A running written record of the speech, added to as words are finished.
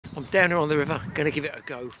I'm down here on the river, going to give it a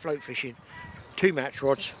go, float fishing, 2 match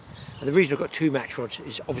rods. And the reason I've got 2 match rods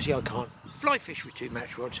is obviously I can't fly fish with 2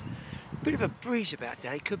 match rods. Bit of a breeze about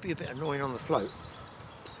today, could be a bit annoying on the float.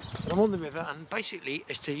 But I'm on the river and basically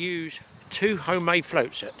it's to use 2 homemade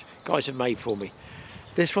floats that guys have made for me.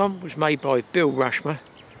 This one was made by Bill Rushmer,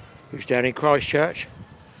 who's down in Christchurch.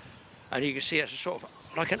 And you can see it's a sort of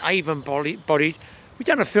like an Avon bodied. We've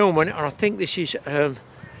done a film on it and I think this is, did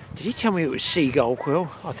he tell me it was seagull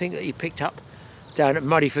quill? I think that he picked up down at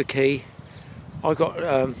Muddyford Quay. I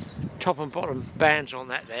got top and bottom bands on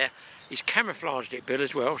that there. He's camouflaged it, Bill,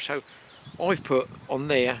 as well. So I've put on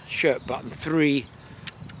there, shirt button 3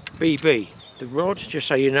 BB. The rod, just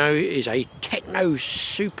so you know, is a Techno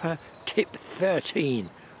Super Tip 13.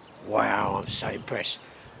 Wow, I'm so impressed.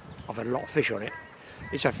 I've had a lot of fish on it.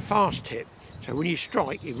 It's a fast tip, so when you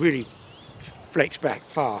strike, it really flex back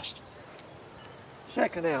fast.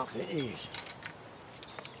 Second outfit is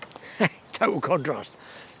total contrast.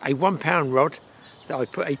 A £1 rod that I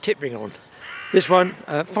put a tip ring on. This one,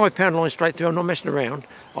 £5 line straight through. I'm not messing around.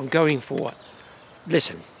 I'm going for,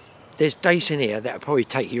 listen, there's dace in here that'll probably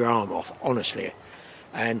take your arm off, honestly.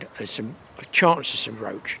 And there's a chance of some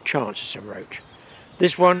roach.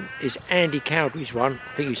 This one is Andy Cowdery's one.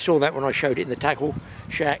 I think you saw that when I showed it in the tackle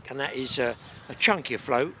shack, and that is a chunkier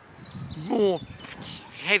float, more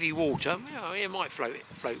heavy water. You know, it might float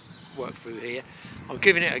work through here. I'm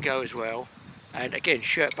giving it a go as well. And again,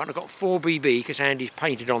 shirt button. I've got 4BB because Andy's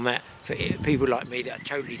painted on that for people like me that are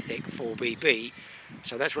totally thick, 4BB.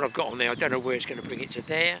 So that's what I've got on there. I don't know where it's going to bring it to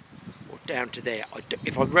there or down to there.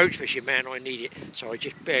 If I'm roach fishing, man, I need it. So I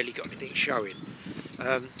just barely got anything showing.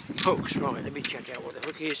 Hooks, right, let me check out what the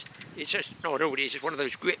hook is. It's just, no, I know what it is, it's one of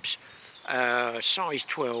those grips, size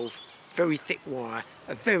 12, very thick wire,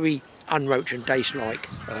 a very unroach and dace-like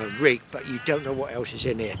rig, but you don't know what else is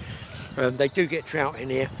in here. They do get trout in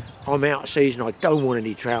here. I'm out of season, I don't want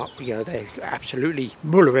any trout, you know, they're absolutely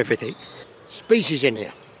full of everything. Species in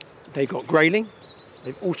here, they've got grayling,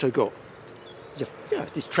 they've also got,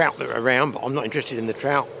 there's trout that are around, but I'm not interested in the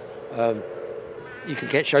trout. You can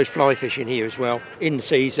catch those fly fish in here as well. In the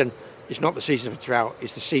season, it's not the season for trout,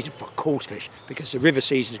 it's the season for coarse fish, because the river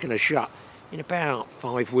season is going to shut in about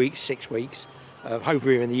 5 weeks, 6 weeks,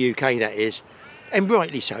 over here in the UK that is, and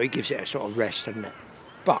rightly so, it gives it a sort of rest, doesn't it?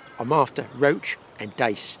 But I'm after roach and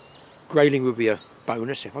dace. Grayling would be a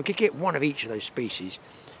bonus. If I could get one of each of those species,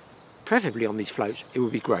 preferably on these floats, it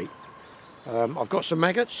would be great. I've got some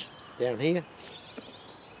maggots down here.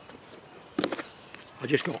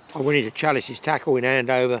 I went into Chalice's tackle in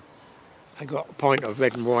Andover. I got a pint of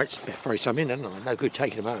red and whites. Better throw some in, hadn't I? No good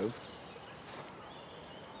taking them home.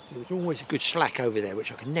 There was always a good slack over there,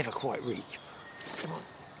 which I could never quite reach. Come on.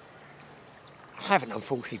 I haven't,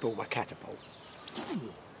 unfortunately, bought my catapult.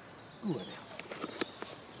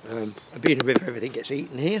 Being a river, everything gets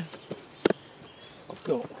eaten here. I've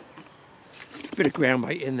got a bit of ground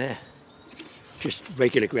bait in there. Just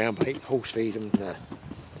regular ground bait, horse feed and I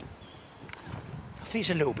think it's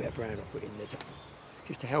a little bit of brown I put in there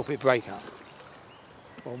just to help it break up.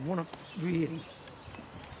 But I want to really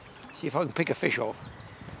see if I can pick a fish off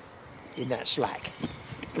in that slack.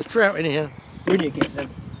 The trout in here, when you get them,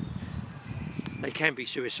 they can be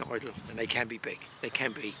suicidal and they can be big. They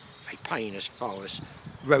can be a pain as far as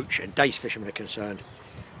roach and dace fishermen are concerned.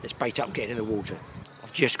 Let's bait up and get in the water.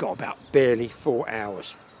 I've just got about barely 4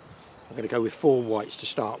 hours. I'm going to go with 4 whites to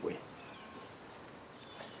start with.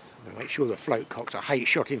 I'm going to make sure the float cocks. I hate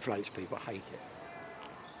shot in floats, people. I hate it.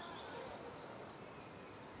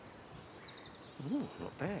 Ooh,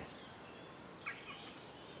 not bad.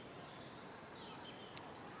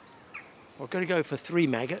 I'm going to go for 3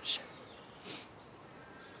 maggots.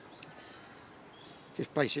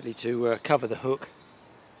 Just basically to cover the hook.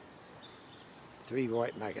 3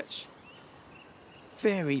 white maggots.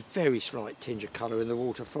 Very, very slight tinge of colour in the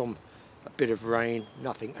water from a bit of rain,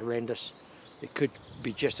 nothing horrendous. It could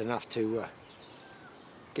be just enough to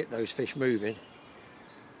get those fish moving.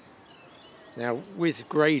 Now with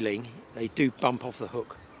grayling, they do bump off the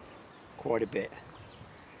hook quite a bit.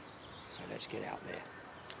 So let's get out there.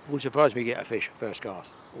 Wouldn't surprise me to get a fish first cast,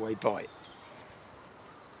 or a bite.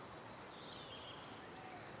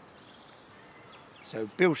 So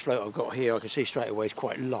Bill's float I've got here, I can see straight away is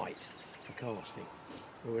quite light for casting.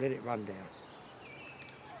 We'll let it run down.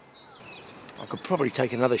 I could probably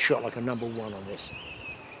take another shot like a number 1 on this.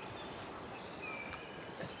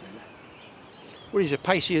 Well, as the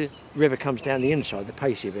pacey river comes down the inside, the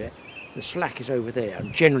pacey bit, the slack is over there,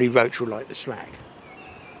 and generally roach will like the slack.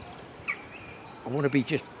 I want to be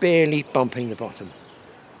just barely bumping the bottom.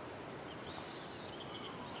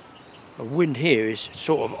 The wind here is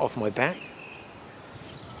sort of off my back.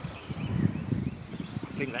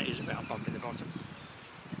 think that is about a bump in the bottom.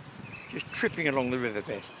 Just tripping along the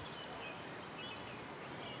riverbed.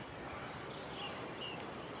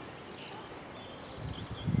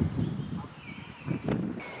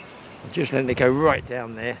 Just letting it go right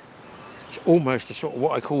down there. It's almost a sort of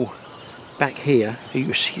what I call back here. You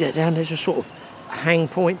can see that down there's a sort of hang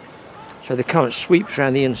point. So the current sweeps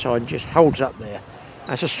around the inside and just holds up there.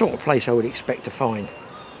 That's a sort of place I would expect to find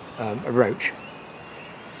a roach.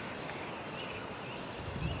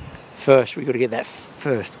 First, we've got to get that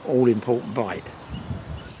first all-important bite.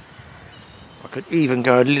 I could even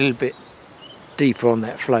go a little bit deeper on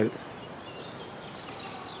that float.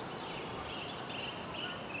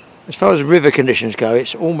 As far as the river conditions go,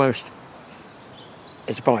 it's a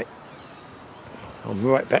bite. I'm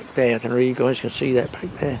right back there. I don't know if you guys can see that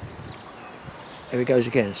back there. There it goes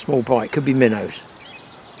again. Small bite. Could be minnows.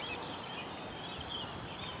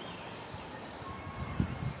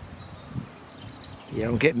 Yeah,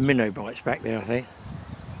 I'm getting minnow bites back there, I think.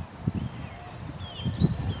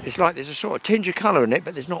 It's like there's a sort of tinge of colour in it,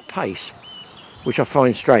 but there's not pace, which I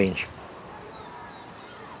find strange.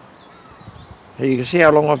 So you can see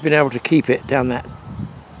how long I've been able to keep it down that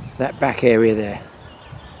back area there.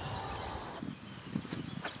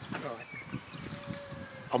 Right.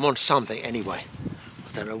 I'm on something anyway.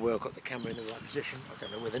 I don't know where I've got the camera in the right position. I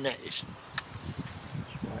don't know where the net is.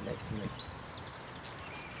 Right next to me.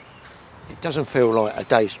 It doesn't feel like a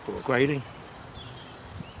day's sport grading.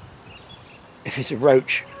 If it's a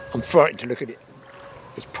roach, I'm frightened to look at it.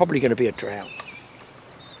 It's probably going to be a trout.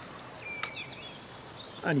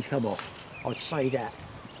 And he's come off. I'd say that,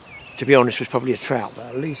 to be honest, was probably a trout, but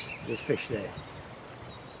at least there's fish there.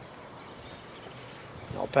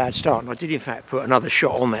 Not a bad start, and I did in fact put another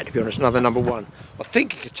shot on that, to be honest, another number one. I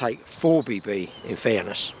think it could take 4 BB, in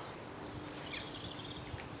fairness.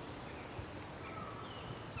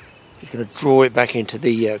 Just going to draw it back into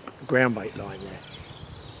the ground bait line there.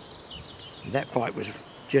 And that bite was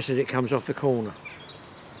just as it comes off the corner.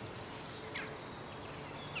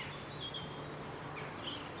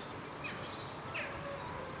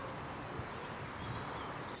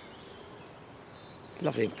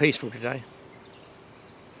 Lovely and peaceful today.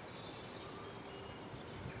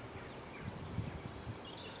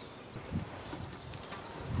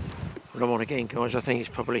 What I'm on again, guys, I think it's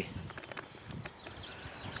probably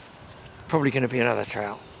going to be another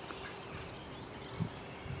trout.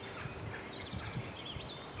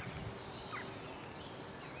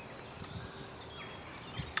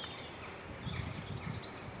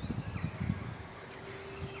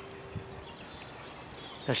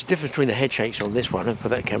 That's the difference between the head shakes on this one, and put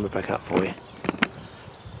that camera back up for you,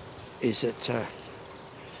 is that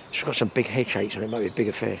it's got some big head shakes on it. Might be a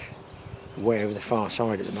bigger fish, way over the far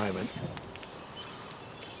side at the moment.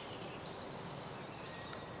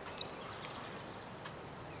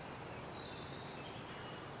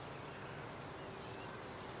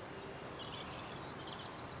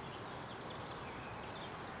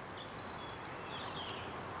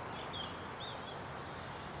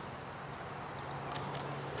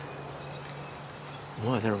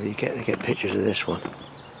 Well, I don't know if you get pictures of this one.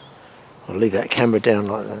 I'll leave that camera down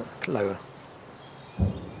like that, lower.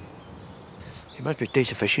 It must be a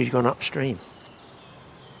decent fish, he's gone upstream.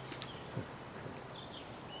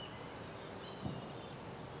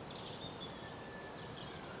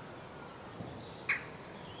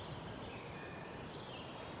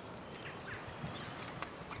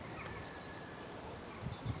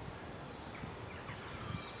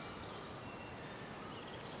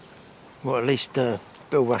 Well, at least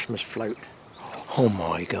Bill Rushmer's float. Oh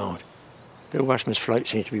my God. Bill Rushmer's float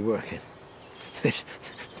seems to be working. This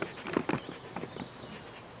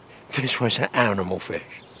was an animal fish.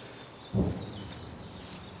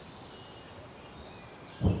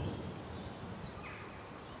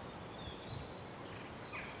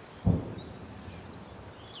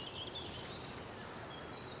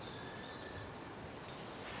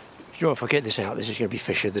 You know, if I get this out, this is going to be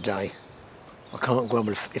fish of the day. I can't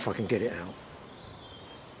grumble if I can get it out.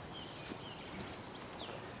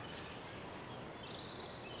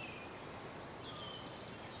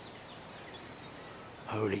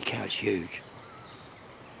 Holy cow, it's huge.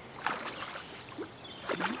 I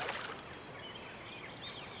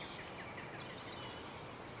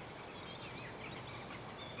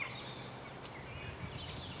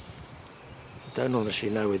don't honestly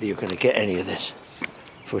know whether you're going to get any of this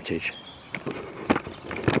footage.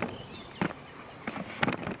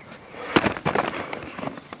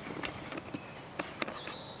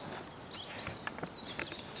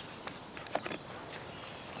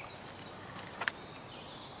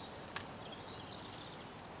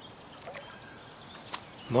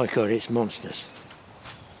 My God, it's monsters.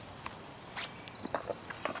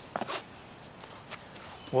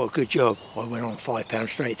 What a good job. I went on £5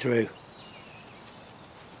 straight through.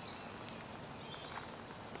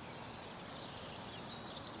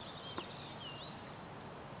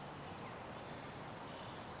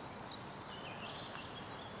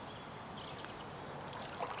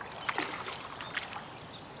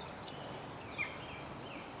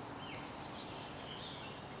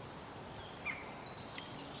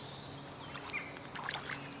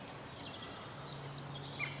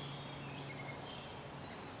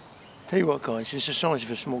 Tell you what guys, it's the size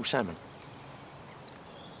of a small salmon.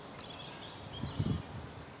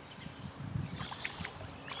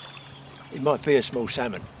 It might be a small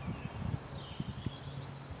salmon.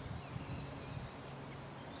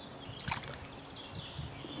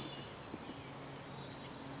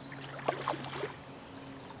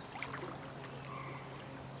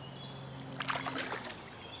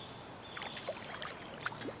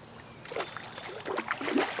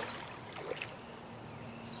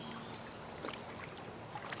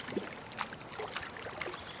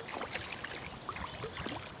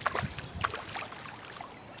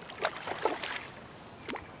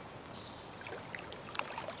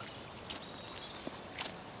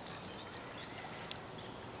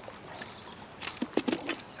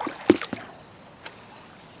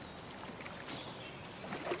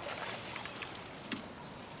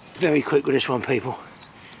 Very quick with this one, people.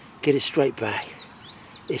 Get it straight back.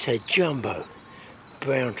 It's a jumbo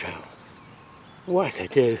brown trout.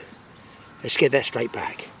 Whack-a-do. Let's get that straight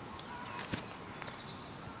back.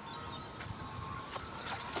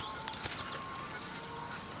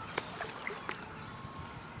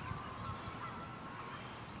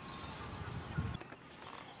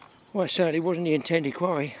 Well, it certainly wasn't the intended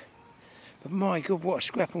quarry, but my God, what a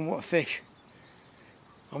scrap and what a fish.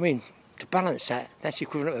 I mean, to balance that, that's the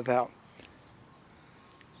equivalent of about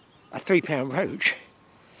a £3 roach.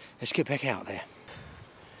 Let's get back out there.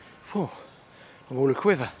 Whew, I'm all a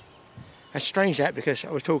quiver. That's strange that, because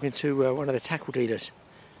I was talking to one of the tackle dealers,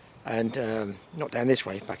 and not down this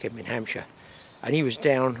way, back in Hampshire, and he was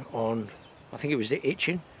down on, I think it was the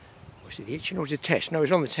Itchen. Was it the Itchen or was it the Test? No, it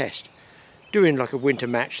was on the Test, doing like a winter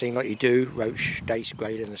match thing like you do, roach, dace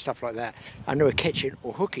grading and stuff like that. And they were catching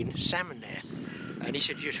or hooking salmon there, and he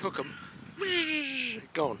said you just hook them,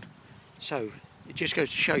 gone. So it just goes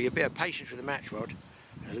to show you a bit of patience with the match rod,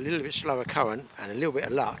 a little bit slower current and a little bit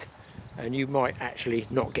of luck, and you might actually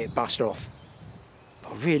not get bust off.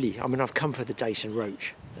 But really, I mean, I've come for the dace and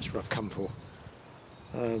roach. That's what I've come for.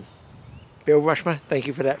 Bill Rushmer, thank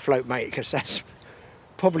you for that float, mate, because that's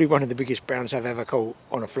probably one of the biggest browns I've ever caught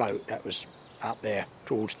on a float. That was up there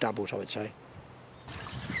towards doubles, I would say.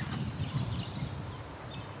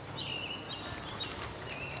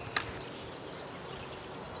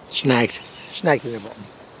 Snagged in the bottom.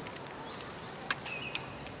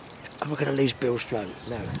 Am I going to lose Bill's float?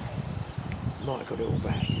 No. Might have got it all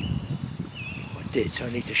back. I did, so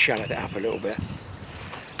I need to shallow it up a little bit.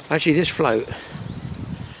 Actually, this float, a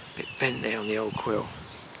bit bent there on the old quill.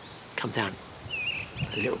 Come down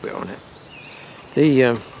a little bit on it.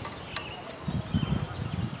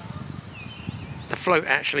 The float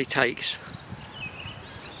actually takes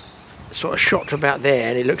sort of shot to about there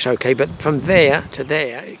and it looks okay, but from there to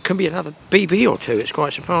there it can be another BB or two. It's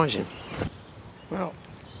quite surprising. Well,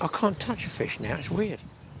 I can't touch a fish now, it's weird.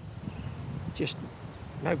 Just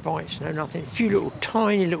no bites, no nothing. A few little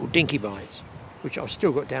tiny little dinky bites, which I've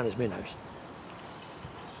still got down as minnows.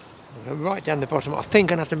 I'm right down the bottom. I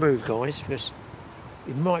think I'm going to have to move, guys, because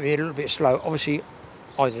it might be a little bit slow. Obviously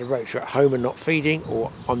either the roach are at home and not feeding,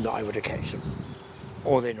 or I'm not able to catch them,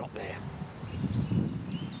 or they're not there.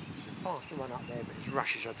 To run up there, but it's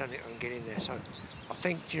rushes. I don't think I can get in there, so I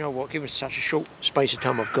think, do you know what, given such a short space of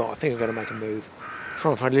time I've got, I think I'm going to make a move,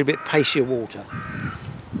 try and find a little bit pacier water.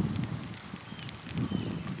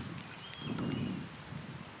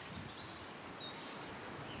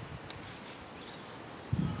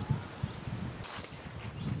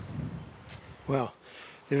 Well,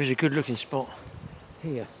 there is a good looking spot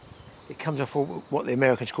here. It comes off what the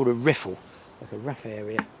Americans call a riffle, like a rough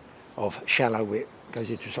area of shallow wit, goes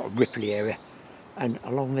into a sort of ripply area, and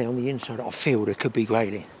along there on the inside I feel there could be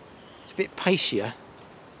grayling. It's a bit pacier.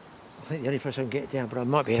 I think the only place I can get it down, but I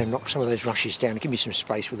might be able to knock some of those rushes down and give me some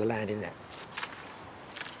space with the land in there.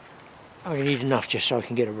 I only need enough just so I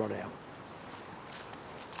can get a rod out.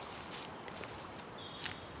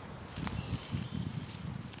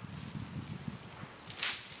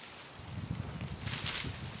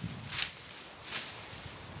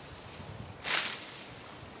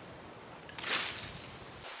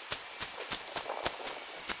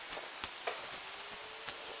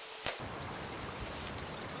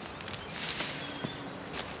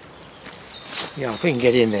 Yeah, I think I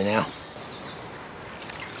can get in there now.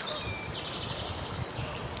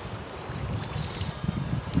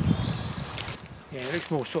 Yeah, it looks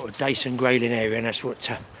more sort of dace and grayling area, and that's what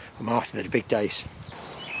I'm after, the big dace.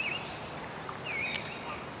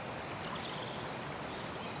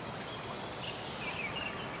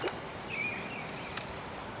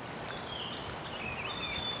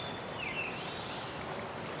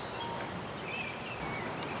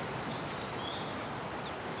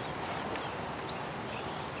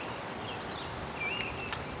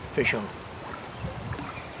 Fish on.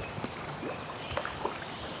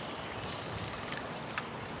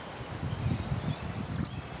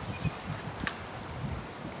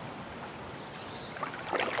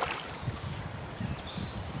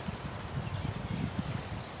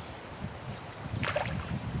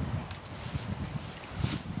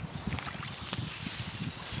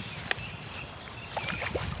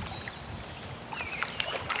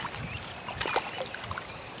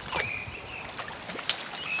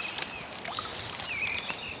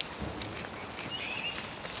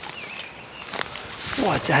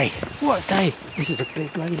 What a day, what a day. This is a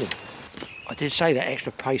big grayling. I did say that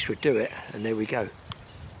extra pace would do it, and there we go.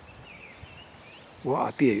 What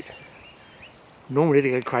a beaut. Normally they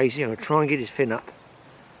go crazy. I'm going to try and get his fin up,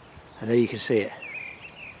 and there you can see it.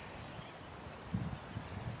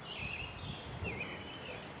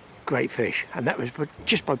 Great fish, and that was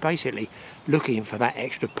just by basically looking for that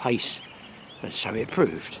extra pace, and so it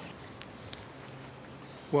proved.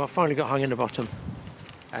 Well, I finally got hung in the bottom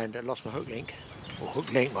and I lost my hook link, or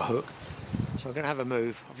hook link, my hook. So I'm going to have a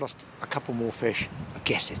move. I've lost a couple more fish. I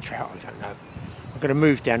guess it's trout, I don't know. I'm going to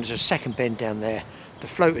move down. There's a second bend down there. The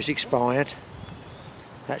float has expired.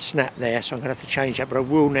 That snapped there, so I'm going to have to change that, but I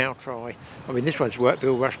will now try. I mean, this one's worked,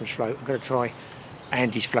 Bill Rushman's float. I'm going to try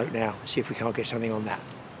Andy's float now, see if we can't get something on that.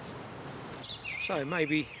 So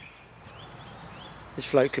maybe this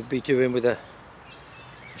float could be doing with a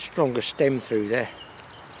stronger stem through there.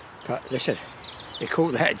 But listen, it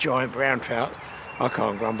caught that giant brown trout. I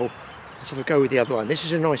can't grumble. So we'll go with the other one. This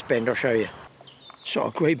is a nice bend, I'll show you. Sort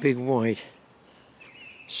of great big wide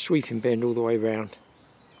sweeping bend all the way round.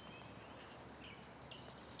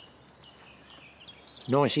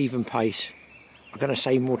 Nice even pace. I'm going to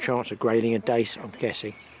say more chance of grayling and dace, I'm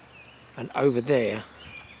guessing. And over there,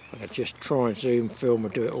 I can just try and zoom, film,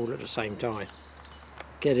 and do it all at the same time.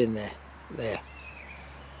 Get in there, there.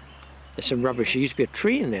 There's some rubbish. There used to be a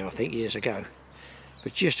tree in there, I think, years ago.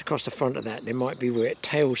 But just across the front of that, there might be where it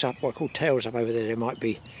tails up, what I call tails up over there, there might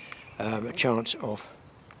be a chance of,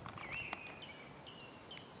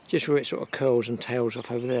 just where it sort of curls and tails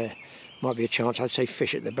off over there, might be a chance, I'd say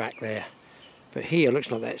fish at the back there. But here looks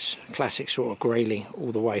like that's classic sort of grayling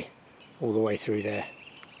all the way through there.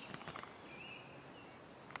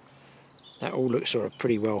 That all looks sort of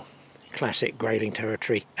pretty well classic grayling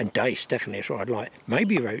territory, and dace, definitely, that's what I'd like.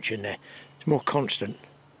 Maybe roach in there, it's more constant.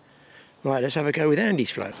 Right, let's have a go with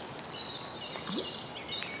Andy's float.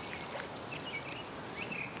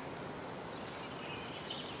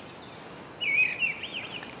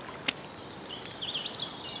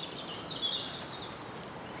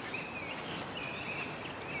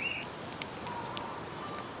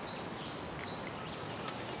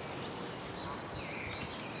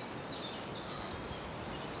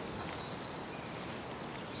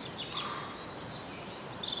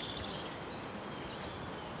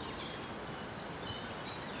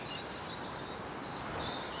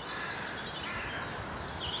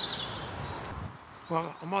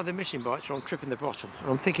 Well, I'm either missing bites or I'm tripping the bottom.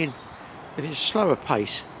 And I'm thinking, if it's a slower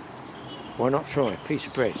pace, why not try a piece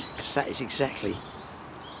of bread? Because that is exactly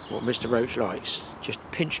what Mr. Roach likes. Just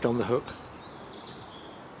pinched on the hook.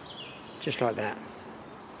 Just like that.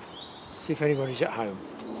 See if anybody's at home.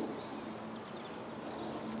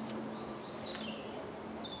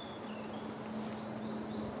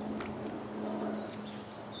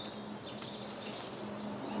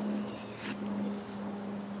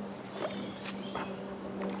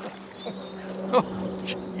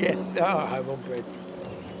 Yeah, oh, home on bread.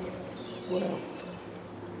 Well,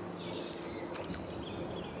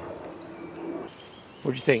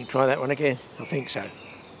 what do you think? Try that one again? I think so.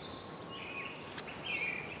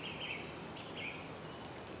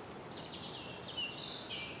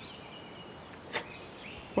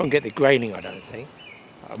 Won't get the graining, I don't think.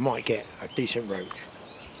 I might get a decent roach.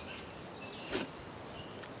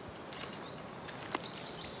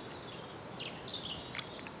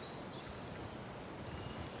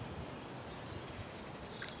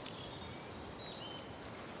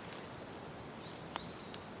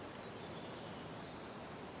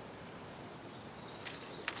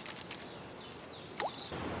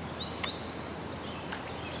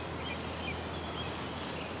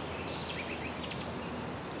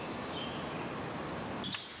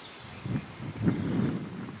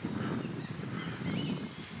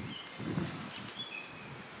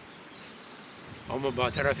 I don't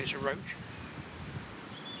know if it's a roach.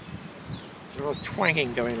 There's a lot of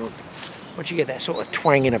twanging going on. Once you get that sort of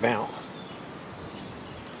twanging about,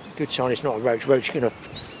 good sign it's not a roach. Roach is going to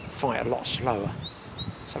fight a lot slower.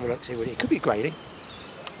 Let's have a look, see what it could be grading.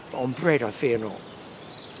 But on bread, I fear not.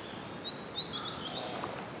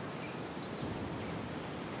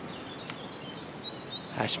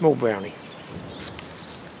 A small brownie.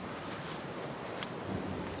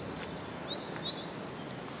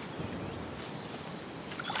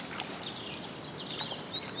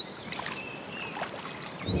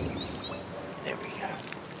 There we go.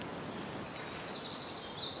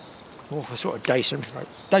 More for sort of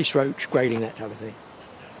dace roach, grading, that type of thing.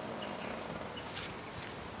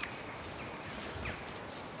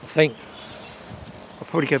 I think I'll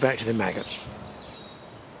probably go back to the maggots.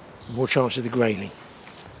 More chance of the grayling.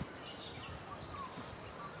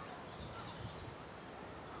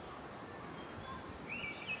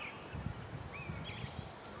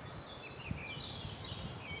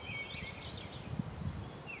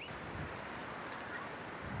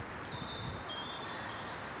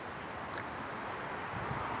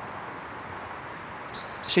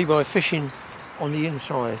 See, by fishing on the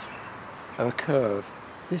inside of a curve,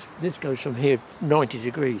 this goes from here 90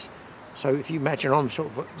 degrees. So if you imagine, I'm sort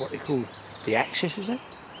of what they call the axis, is it?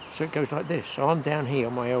 So it goes like this. So I'm down here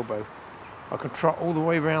on my elbow. I can trot all the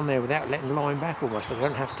way around there without letting the line back almost. I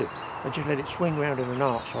don't have to. I just let it swing round in an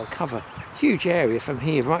arc. So I cover a huge area from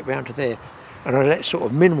here right round to there. And I let sort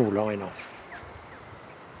of minimal line off.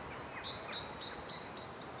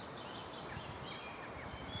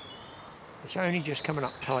 It's only just coming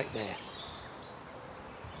up tight there.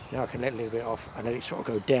 Now I can let a little bit off and let it sort of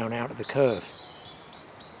go down out of the curve.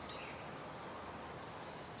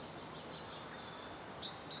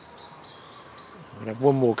 I'm going to have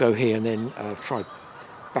one more go here and then try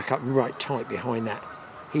back up right tight behind that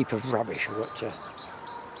heap of rubbish. I've got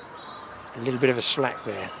a little bit of a slack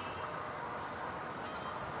there.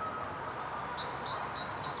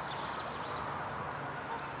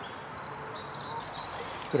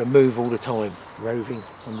 Got to move all the time, roving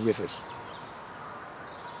on rivers.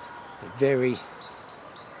 They're very,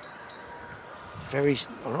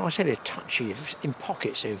 I say they're touchy, in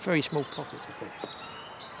pockets, they're very small pockets of fish.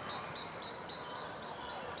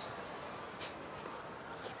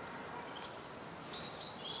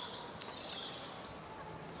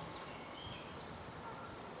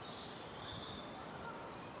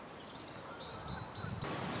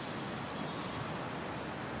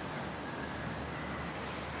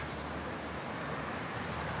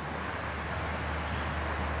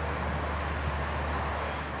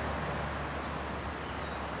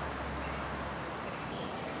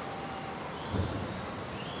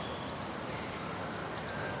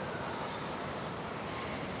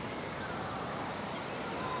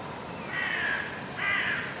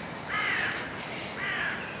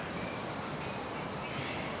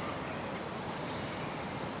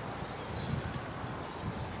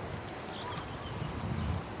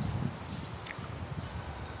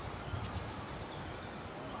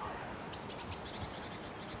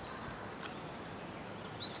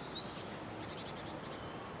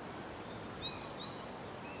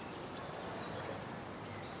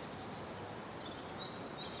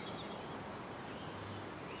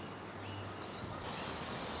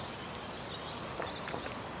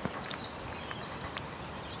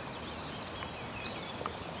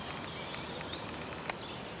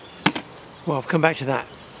 Well, I've come back to that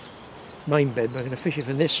main bed. We're going to fish it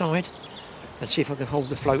from this side and see if I can hold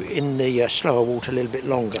the float in the slower water a little bit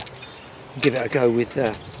longer and give it a go with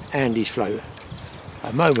Andy's float.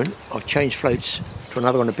 At the moment, I've changed floats to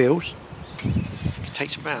another one of Bill's. It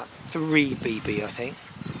takes about 3 BB, I think.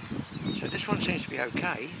 So this one seems to be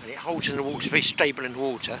okay, and it holds in the water, it's very stable in the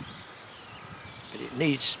water, but it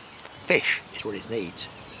needs fish, is what it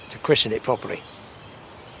needs, to christen it properly.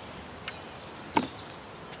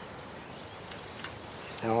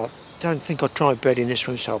 Now, I don't think I'll try bread in this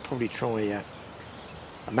one, so I'll probably try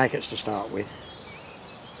maggots to start with.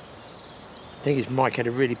 The thing is, Mike had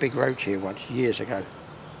a really big roach here once, years ago,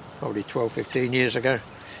 probably 12, 15 years ago,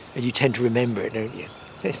 and you tend to remember it, don't you?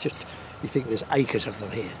 It's just, you think there's acres of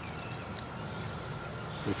them here.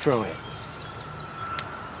 We'll try it.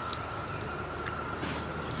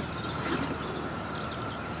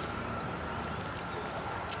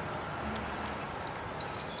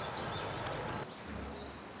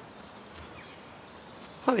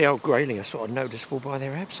 Like the old grayling are sort of noticeable by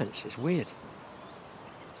their absence. It's weird.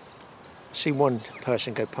 I see one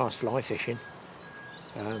person go past fly fishing.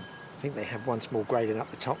 I think they have one small grayling up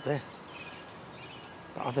the top there.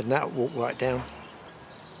 But other than that, walk right down.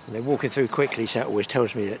 And they're walking through quickly, so it always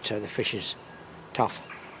tells me that the fish is tough.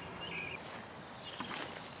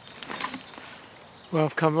 Well,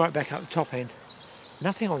 I've come right back up the top end.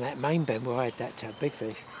 Nothing on that main bend where I had that big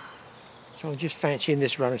fish. So I'm just fancying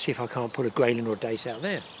this run and see if I can't put a grayling or a dace out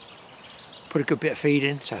there. Put a good bit of feed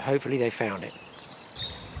in, so hopefully they found it.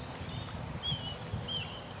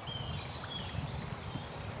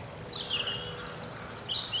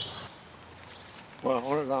 Well,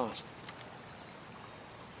 on at last.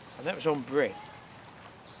 And that was on bread.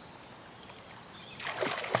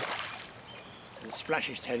 And the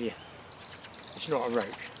splashes tell you it's not a roach.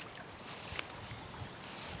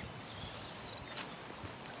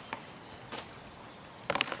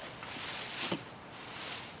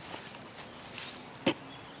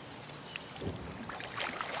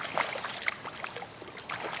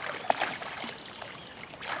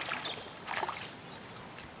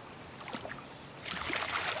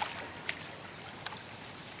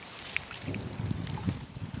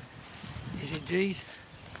 Is indeed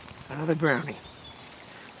another brownie.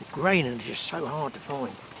 The grain is just so hard to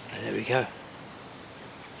find. And there we go.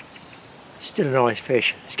 Still a nice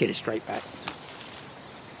fish. Let's get it straight back.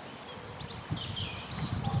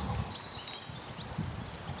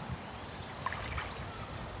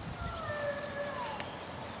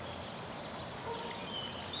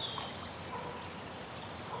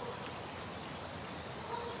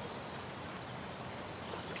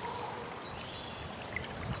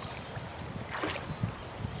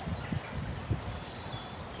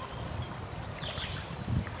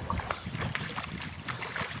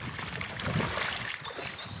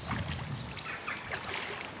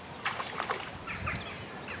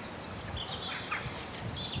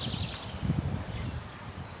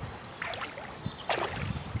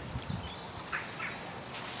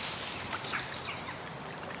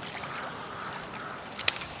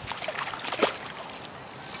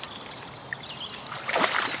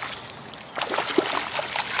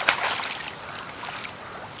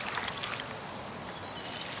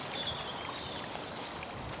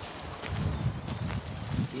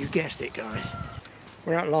 You guessed it, guys.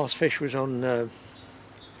 Well, that last fish was on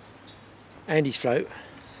Andy's float.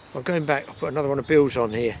 I'm going back. I'll put another one of Bill's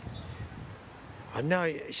on here. I know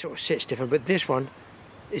it sort of sits different, but this one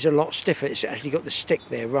is a lot stiffer. It's actually got the stick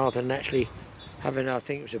there rather than actually having, I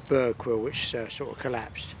think it was a bird quill which sort of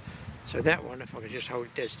collapsed. So that one, if I can just hold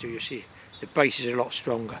it dead still, you'll see the base is a lot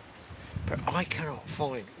stronger. But I cannot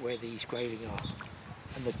find where these grayling are.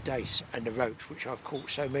 And the dace and the roach, which I've caught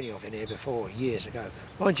so many of in here before, years ago.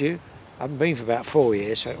 Mind you, I haven't been for about 4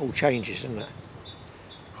 years, so it all changes, doesn't it?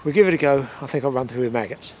 We'll give it a go. I think I'll run through with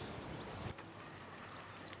maggots.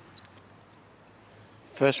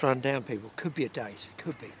 First run down, people. Could be a dace,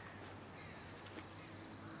 could be.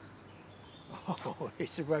 Oh,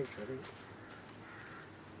 it's a roach, I think.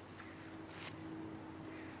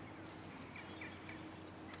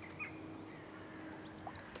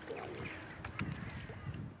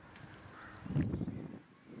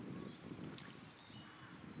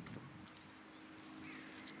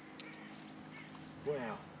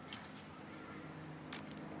 Wow.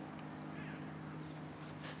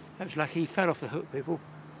 That was lucky, he fell off the hook, people.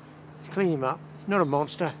 Let's clean him up. Not a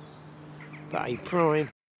monster, but a prime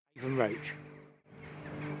even roach.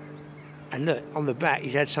 And look, on the back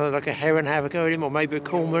he's had something like a heron have a go at him, or maybe a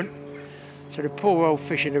cormorant. So the poor old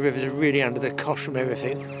fish in the rivers are really under the cosh from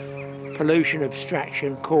everything. Pollution,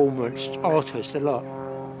 abstraction, cormorants, otters, the lot.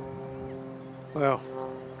 Well,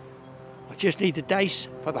 I just need the dace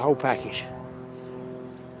for the whole package.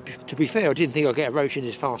 To be fair, I didn't think I'd get a roach in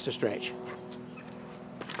this faster stretch.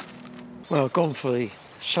 Well, I've gone for the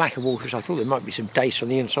slacker waters. I thought there might be some dace on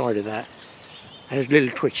the inside of that. There's little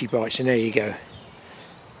twitchy bites, and there you go.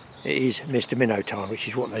 It is Mr. Minnow time, which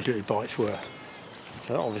is what those little bites were.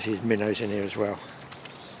 So obviously there's minnows in here as well.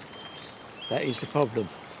 That is the problem.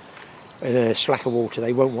 In the slacker water,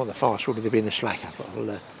 they won't want the fast water to be in the slacker, but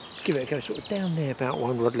I'll give it a go sort of down there about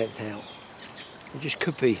 1 rod length out. It just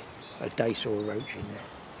could be a dace or a roach in there.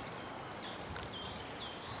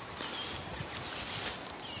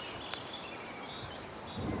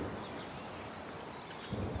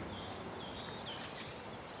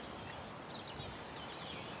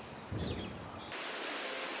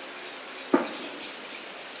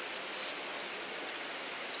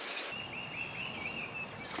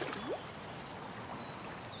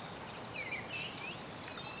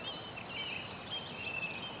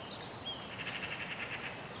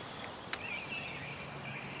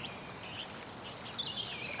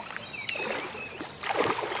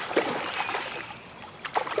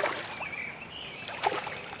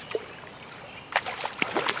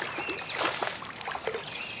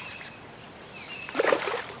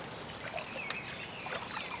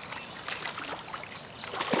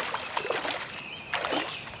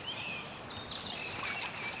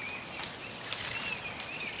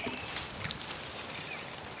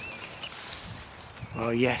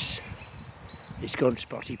 Oh yes, it's gone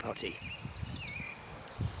spotty potty.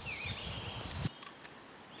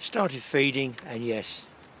 Started feeding, and yes,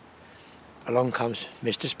 along comes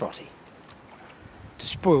Mr. Spotty to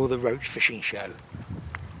spoil the roach fishing show.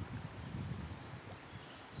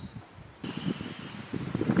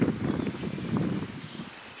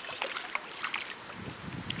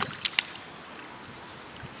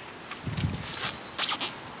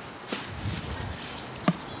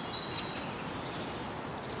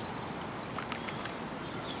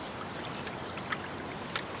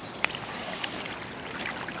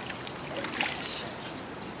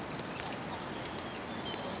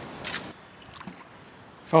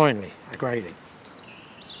 Finally, a grayling.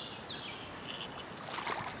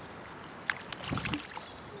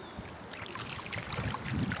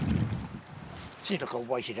 Seems like I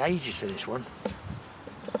waited ages for this one.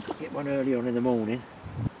 Get one early on in the morning.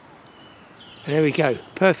 And there we go,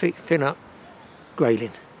 perfect fin up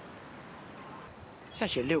grayling. It's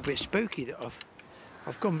actually a little bit spooky that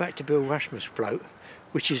I've gone back to Bill Rushmer's float,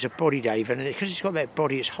 which is a body David, and because it's got that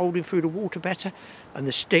body, it's holding through the water better, and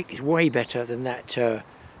the stick is way better than that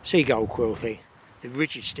seagull quill thing. The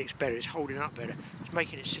rigid stick's better, it's holding up better. It's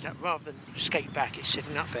making it sit up rather than skate back, it's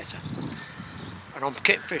sitting up better. And I'm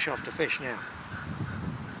getting fish after fish now.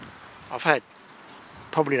 I've had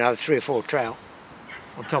probably another 3 or 4 trout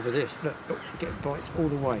on top of this. Look, getting bites all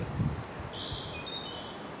the way.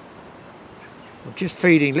 I'm just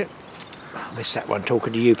feeding, look, I missed that one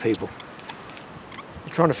talking to you people.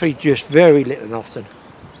 I'm trying to feed just very little and often.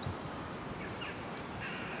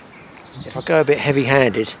 If I go a bit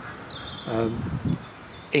heavy-handed,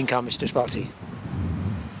 in comes Mr. Spotty.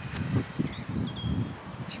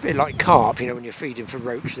 It's a bit like carp, you know, when you're feeding for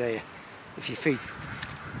roach there. If you feed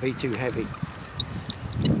too heavy.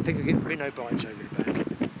 I think I'll get really no bites over the back.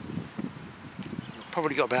 I've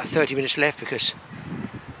probably got about 30 minutes left because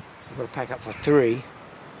I've got to pack up for 3.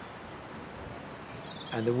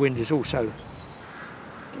 And the wind is also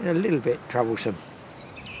getting a little bit troublesome.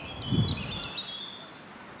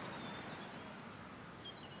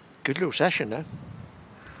 Good little session though.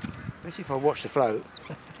 Especially if I watch the float.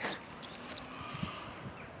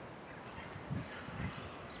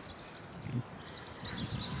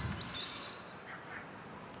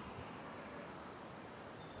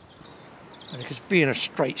 And because being a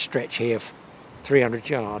straight stretch here of 300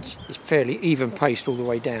 yards, it's fairly even paced all the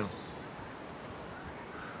way down.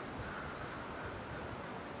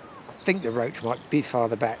 I think the roach might be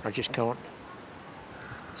farther back, I just can't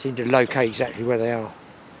seem to locate exactly where they are.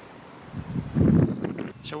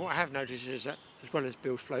 So what I have noticed is that, as well as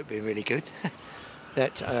Bill's float being really good,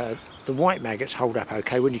 that the white maggots hold up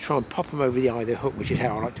okay when you try and pop them over the eye of the hook, which is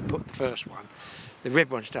how I like to put the first one. The red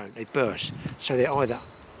ones don't, they burst. So they're either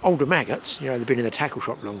older maggots, you know, they've been in the tackle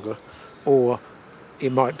shop longer, or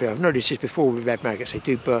it might be, I've noticed this before with red maggots, they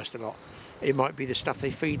do burst a lot. It might be the stuff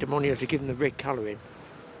they feed them on, you know, to give them the red colouring.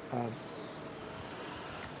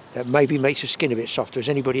 That maybe makes the skin a bit softer. Has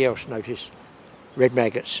anybody else noticed red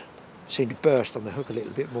maggots seem to burst on the hook a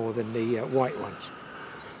little bit more than the white ones?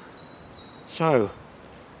 So,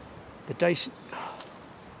 the dace,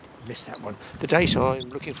 missed that one. The dace I'm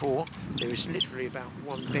looking for, there is literally about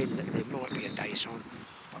one bend that there might be a dace on.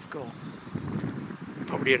 I've got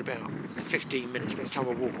probably at about 15 minutes by the time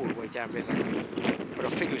I walk all the way down river. But I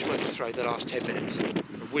think it was worth a throw the last 10 minutes.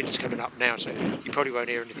 The wind's coming up now, so you probably won't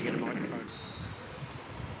hear anything in the microphone.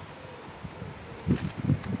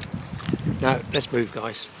 Now, let's move,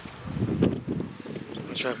 guys.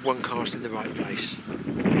 Let's have one cast in the right place.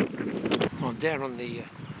 I'm down on the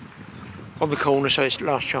corner, so it's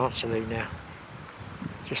last chance to leave now.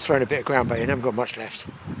 Just throwing a bit of ground bait in, haven't got much left.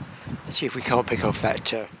 Let's see if we can't pick off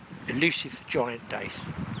that elusive giant dace.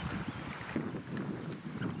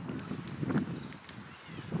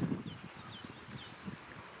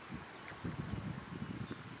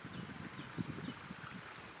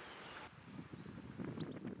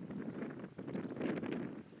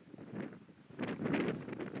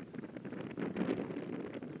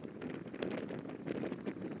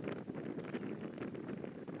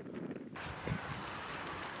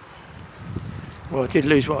 Well, I did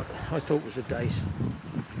lose what I thought was a dace,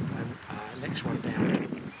 and next one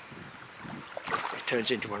down, it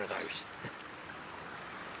turns into one of those.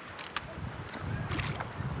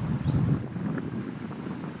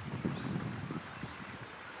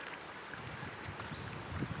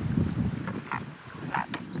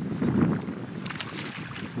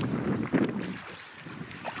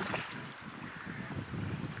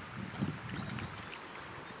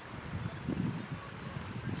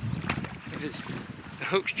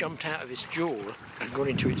 The hook's jumped out of its jaw and gone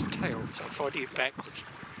into its tail, so I'm finding it backwards.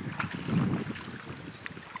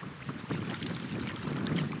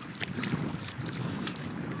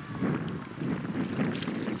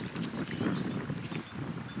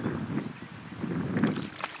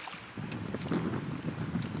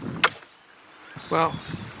 Well,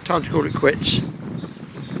 time to call it quits.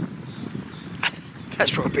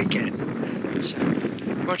 That's what I've been getting. So,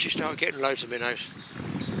 once you start getting loads of minnows,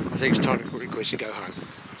 I think it's time to call it quits and go home.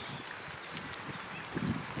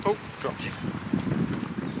 Oh, dropped it.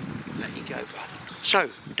 There you go, bud. So,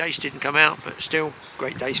 dace didn't come out, but still,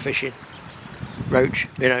 great days fishing. Roach,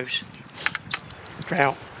 minnows,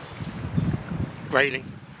 trout,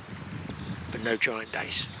 grayling, but no giant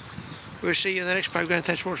dace. We'll see you in the next programme.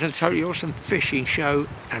 Thanks for watching the totally awesome fishing show.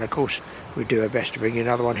 And of course, we'll do our best to bring you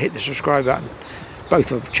another one. Hit the subscribe button.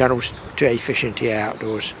 Both of the channels, TA Fishing, TA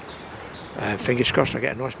Outdoors. Fingers crossed I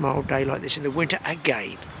get a nice mild day like this in the winter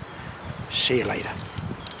again. See you later.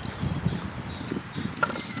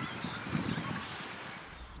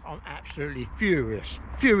 I'm absolutely furious.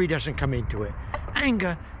 Fury doesn't come into it.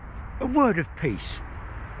 Anger, a word of peace.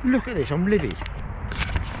 Look at this, I'm livid.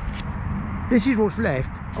 This is what's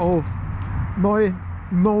left of my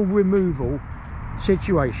mole removal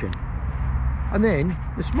situation. And then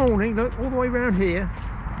this morning, look, all the way around here.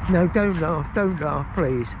 No, don't laugh,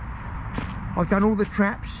 please. I've done all the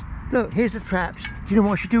traps. Look, here's the traps. Do you know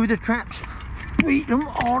what I should do with the traps? Beat them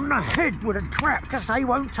on the head with a trap, because they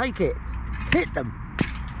won't take it. Hit them.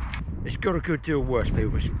 It's got a good deal worse,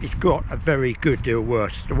 people. It's got a very good deal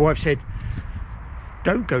worse. The wife said,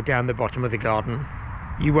 don't go down the bottom of the garden.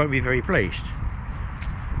 You won't be very pleased.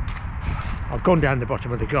 I've gone down the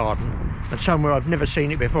bottom of the garden, and somewhere I've never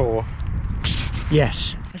seen it before.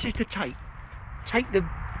 Yes, this is to take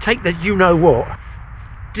the you know what,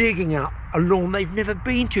 digging up a lawn they've never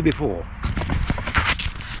been to before.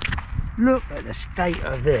 Look at the state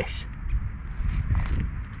of this.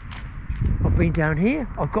 I've been down here,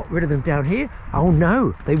 I've got rid of them down here. Oh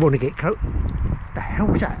no, they want to get close. The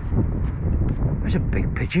hell's that? There's a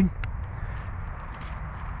big pigeon.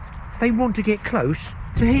 They want to get close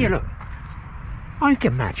to here, look. I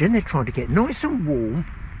can imagine they're trying to get nice and warm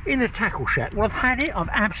in the tackle shack. Well, I've had it, I've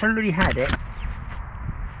absolutely had it.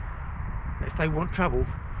 If they want trouble,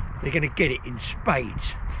 they're going to get it in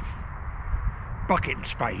spades. Bucket and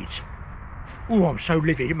spades. Oh, I'm so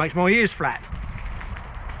livid, it makes my ears flat.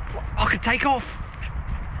 I could take off.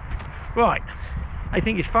 Right, they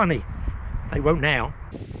think it's funny. They won't now.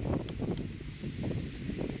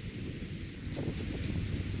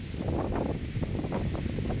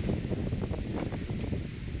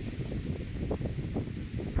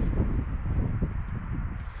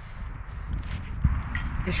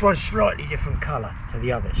 This one's slightly different colour to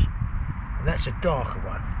the others, and that's a darker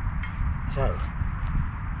one. So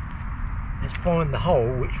let's find the hole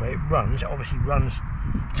which way it runs. It obviously runs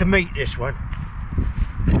to meet this one.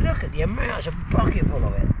 Look at the amount, it's a bucket full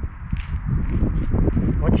of it.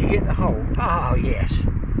 Once you get the hole, oh yes,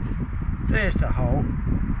 there's the hole.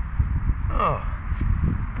 Oh,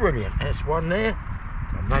 brilliant. There's one there.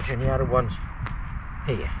 Imagine the other one's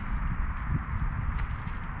here.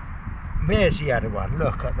 There's the other one,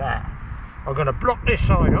 look at that. I'm going to block this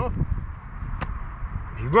side off.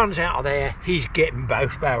 If he runs out of there, he's getting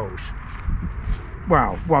both barrels.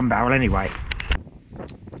 Well, one barrel anyway.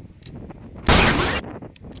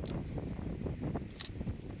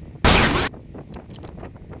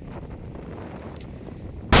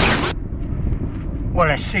 Well,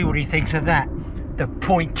 let's see what he thinks of that. The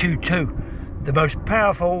 .22, the most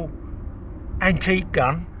powerful antique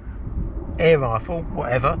gun, air rifle,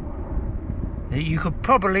 whatever, that you could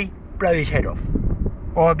probably blow his head off,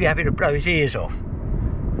 or I'd be happy to blow his ears off.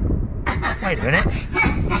 Wait a minute.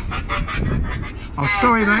 I'm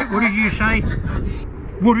sorry, mate, what did you say?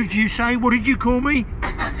 What did you say? What did you call me?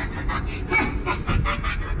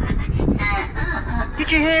 Did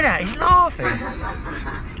you hear that? He's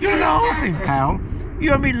laughing. You're laughing, pal.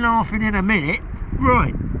 You haven't been laughing in a minute.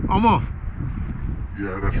 Right, I'm off.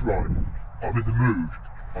 Yeah, that's right. I'm in the mood.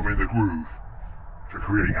 I'm in the groove to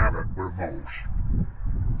create havoc with the moles.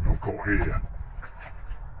 I've got here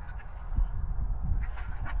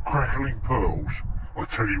crackling pearls. I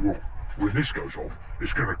tell you what, when this goes off,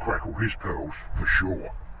 it's going to crackle his pearls for sure.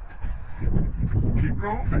 Keep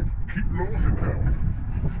laughing, pal.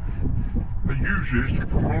 They use this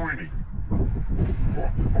for mining.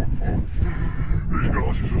 These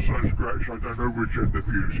glasses are so scratched I don't know which end the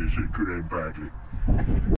fuse is. It could end badly.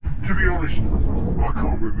 To be honest, I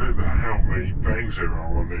can't remember how many bangs there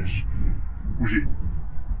are on this. Was it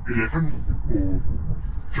 11 or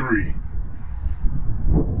 3?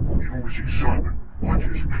 In all this excitement, I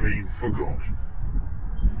just clean forgot.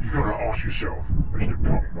 You gotta ask yourself, as the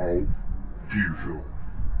punk mole, do you feel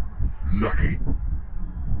lucky?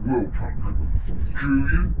 Well, punk, do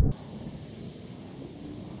you?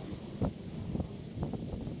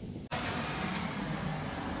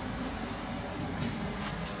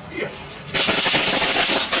 Yes.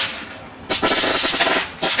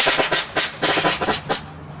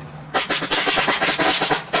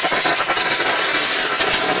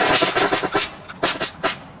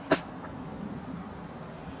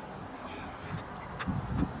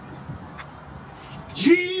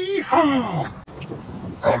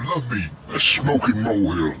 love me a smoking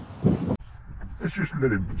molehill. Let's just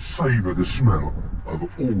let him savour the smell of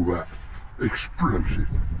all that explosive.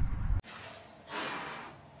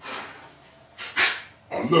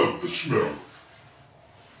 I love the smell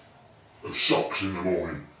of socks in the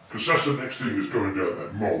morning, because that's the next thing that's going down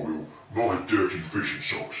that molehill, my dirty fishing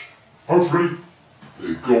socks. Hopefully,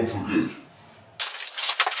 they're gone for good.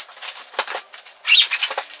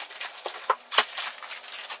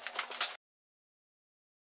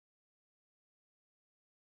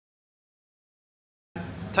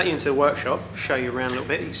 Take you into the workshop, show you around a little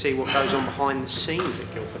bit, you can see what goes on behind the scenes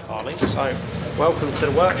at Guildford Harley. So, welcome to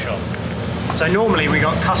the workshop. So normally we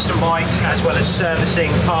got custom bikes as well as servicing,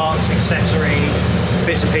 parts, accessories,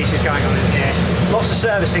 bits and pieces going on in here. Lots of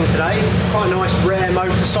servicing today, quite a nice rare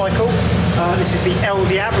motorcycle. This is the El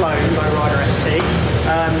Diablo Lowrider ST.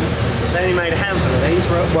 They only made a handful of these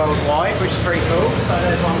worldwide, which is pretty cool. So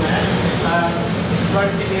there's one there.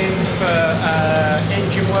 Roping in for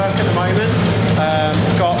engine work at the moment.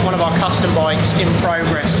 We've got one of our custom bikes in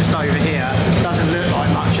progress just over here. Doesn't look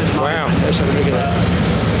like much at the moment. Wow, let's have a look at that.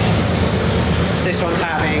 So this one's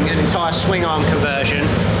having an entire swing arm conversion,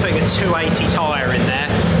 putting a 280 tyre in there,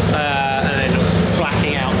 and then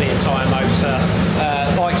blacking out the entire motor.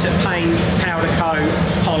 Bike's at paint, powder coat,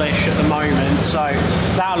 polish at the moment, so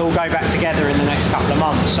that'll all go back together in the next couple of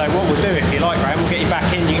months. So what we'll do, if you like, Graeme, we'll get you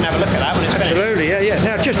back in, you can have a look at that when it's finished. Absolutely, yeah.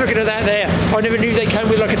 Now, just looking at that there, I never knew they came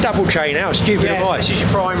with like a double chain. How stupid am I? This is your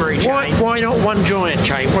primary chain. Why not one giant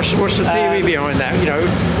chain? What's the theory behind that? You know.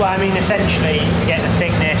 Well, I mean, essentially to get the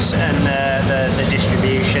thickness and the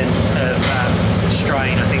distribution of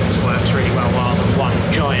strain, I think this works really well rather than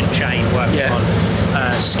one giant chain working on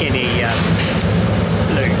skinny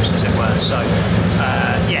loops, as it were. So,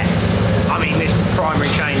 yeah. I mean, this primary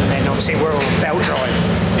chain, then obviously we're all belt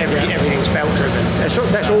drive. Everything's belt driven.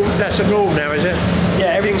 That's the norm now, is it?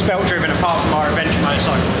 Yeah, everything's belt driven apart from our adventure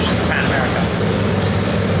motorcycle, which is the Pan America.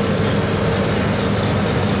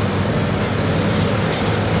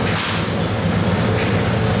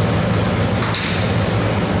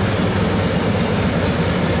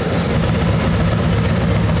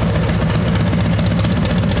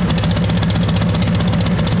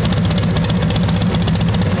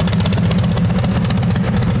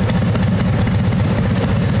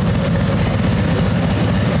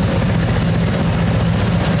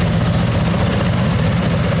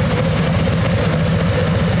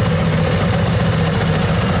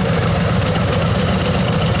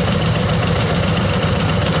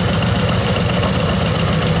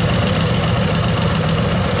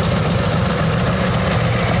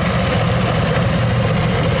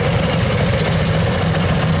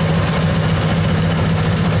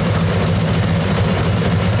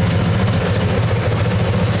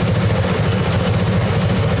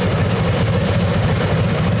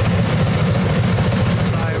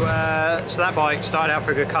 So that bike started out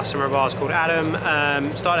for a good customer of ours called Adam.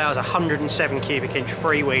 Started out as a 107 cubic inch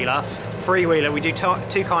freewheeler. Freewheeler, we do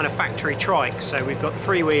two kind of factory trikes. So we've got the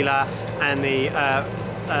freewheeler and the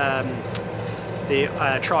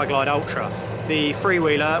Tri-Glide Ultra. The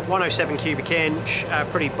freewheeler, 107 cubic inch,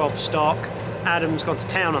 pretty bob stock. Adam's gone to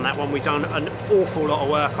town on that one. We've done an awful lot of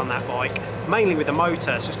work on that bike, mainly with the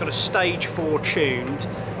motor. So it's got a stage 4 tuned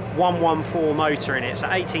 114 motor in it. It's a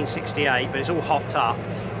 1868, but it's all hopped up.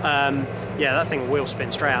 Yeah, that thing will wheel spin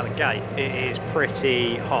straight out the gate. It is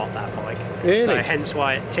pretty hot, that bike. Really? So hence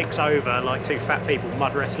why it ticks over like two fat people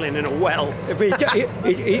mud wrestling in a well. The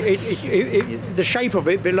shape of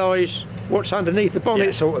it belies what's underneath the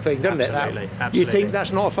bonnet, sort of thing, doesn't absolutely, it? Absolutely. You think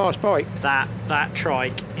that's not a fast bike? That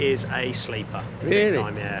trike is a sleeper. Really? Big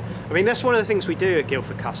time, yeah. I mean, that's one of the things we do at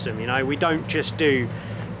Guildford Custom. You know, we don't just do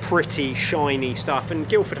pretty shiny stuff, and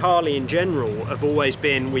Guildford Harley in general we've always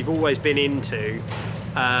been into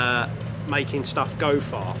making stuff go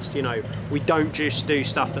fast. You know, we don't just do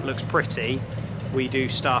stuff that looks pretty, we do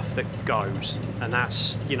stuff that goes, and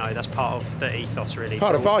that's, you know, that's part of the ethos, really.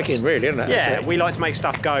 Part of biking, really, isn't it? Yeah, we like to make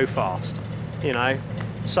stuff go fast, you know,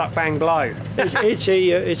 suck, bang, blow. it's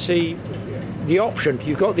the option.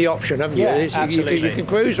 You've got the option, haven't you? Yeah, absolutely. You can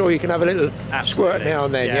cruise, or you can have a little squirt now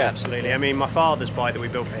and then. Yeah, absolutely. I mean, my father's bike that we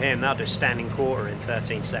built for him, that'll do standing quarter in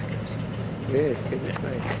 13 seconds. Yeah, goodness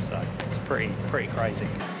me. So it's pretty crazy.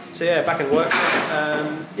 So yeah, back in the workshop.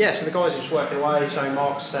 Yeah, so the guys are just working away. So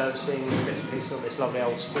Mark's servicing bits and pieces of this lovely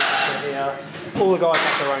old split here. All the guys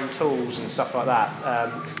have their own tools and stuff like that.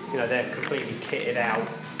 You know, they're completely kitted out.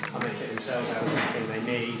 I make it themselves out with everything they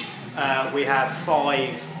need. We have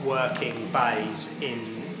 5 working bays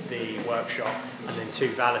in the workshop and then 2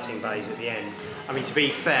 valeting bays at the end. I mean, to be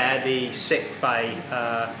fair, the 6th bay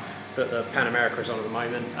that the Pan America is on at the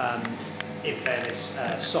moment, in fairness,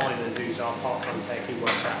 Simon, who's our part-time tech, he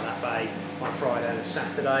works out of that bay on a Friday and a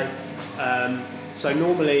Saturday. So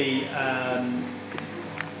normally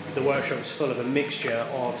the workshop is full of a mixture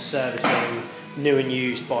of servicing new and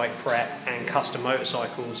used bike prep and custom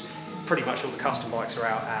motorcycles. Pretty much all the custom bikes are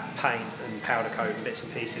out at paint and powder coat and bits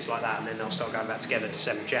and pieces like that, and then they'll start going back together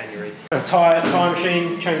December, January. Tyre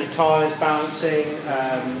machine, changing tyres, balancing,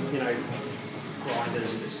 you know,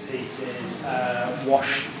 grinders and bits and pieces,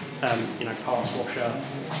 wash, you know, parts washer,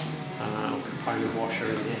 component washer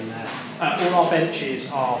in there. All our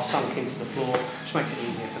benches are sunk into the floor, which makes it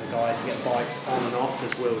easier for the guys to get bikes on and off,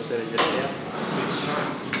 as Will's doing just here.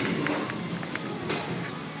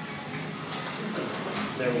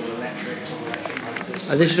 They're all electric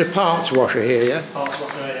motors. And this is a parts washer here, yeah? Parts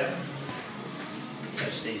washer, yeah.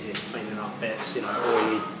 Just easier for cleaning up bits, you know,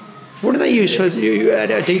 oily. What do they use for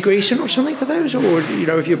degreasing or something for those, or you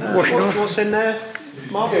know, if you're washing off? What's in there?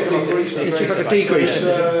 Mark? It's got a degreasing.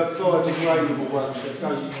 It's biodegradable ones that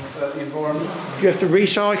goes the environment. Do you have to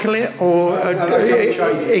recycle it, or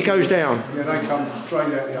it goes down? Yeah, they come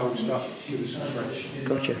drain out the old stuff, give us some fresh.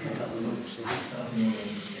 Gotcha.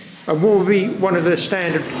 And what would be one of the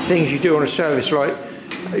standard things you do on a service? Like,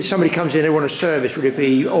 if somebody comes in, they want a service, would it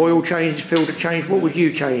be oil change, filter change? What would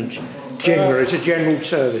you change? As a general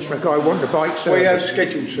service for a guy wanting a bike service? We have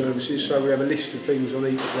scheduled services, so we have a list of things on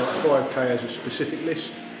each, like 5k has a specific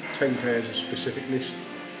list, 10k has a specific list,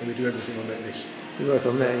 and we do everything on that list. You work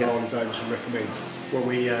on there, yeah. Harley Davidson recommend. When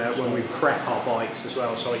we prep our bikes as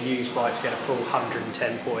well, so our used bikes get a full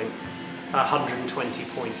 120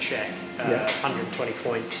 point check, 120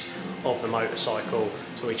 points of the motorcycle,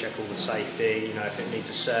 so we check all the safety, you know, if it needs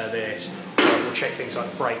a service. We'll check things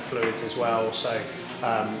like brake fluids as well, so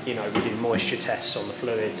you know, we do moisture tests on the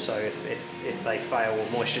fluids, so if they fail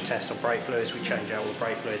a moisture test on brake fluids, we change out all the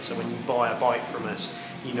brake fluids. So when you buy a bike from us,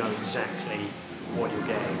 you know exactly what you're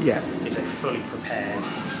getting. Yeah. It's a fully prepared,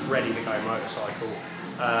 ready to go motorcycle.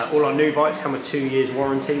 All our new bikes come with 2 years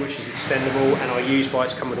warranty, which is extendable, and our used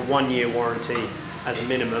bikes come with a 1 year warranty as a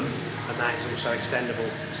minimum, and that is also extendable.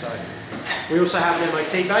 So we also have an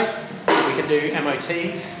MOT bay. We can do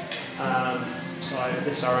MOTs. So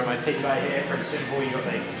this is our MOT bay here, pretty simple. You've got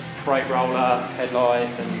the brake roller, headlight,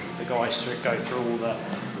 and the guys go through all the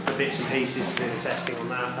bits and pieces to do the testing on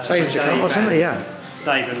that. Saves a car, doesn't it? Yeah.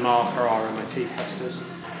 Dave and Mark are our MOT testers.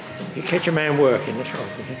 You catch a man working, that's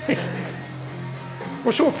right.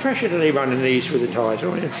 What sort of pressure do they run in these with the tyres?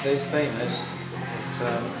 These beamers,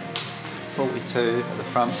 it's 42 at the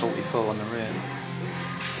front, 44 on the rear.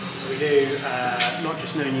 So we do not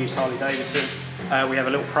just new and used Harley Davidson. We have a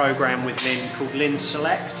little program with Lynn called Lynn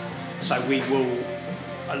Select. So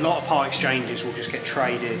a lot of part exchanges will just get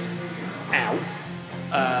traded out,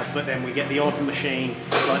 but then we get the odd machine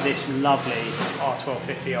like this lovely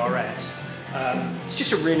R1250 RS. It's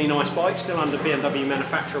just a really nice bike, still under BMW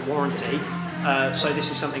manufacturer warranty. So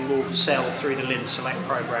this is something we'll sell through the Lynn Select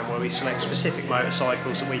program, where we select specific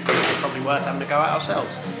motorcycles that we think are probably worth having to go out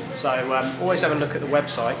ourselves. So always have a look at the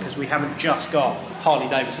website, because we haven't just got Harley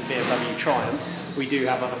Davidson, BMW, Triumph. We do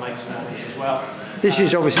have other makes and models as well. This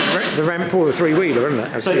is obviously the ramp for the three-wheeler, isn't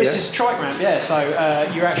it? So this is trike ramp, yeah. So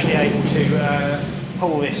you're actually able to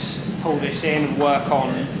pull this in and work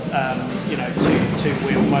on, you know,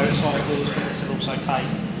 two-wheel motorcycles, but this will also take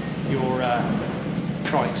your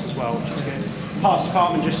trikes as well, which is good. Parts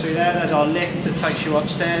department just through there. There's our lift that takes you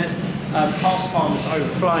upstairs. Parts department's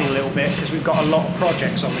overflowing a little bit because we've got a lot of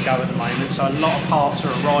projects on the go at the moment. So a lot of parts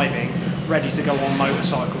are arriving, ready to go on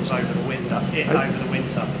motorcycles over the winter.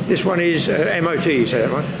 This one is MOT, you said,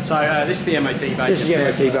 right? So this is the MOT bay. This is the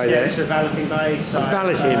MOT bay. Yeah, this is a valeting bay. So,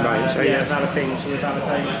 valeting bay. So yeah, valeting. So we're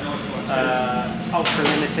valeting ultra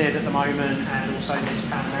limited at the moment, and also this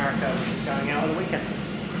Pan America, which is going out on the weekend.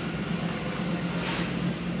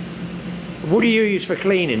 What do you use for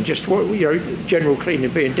cleaning? Just what, you know, general cleaning,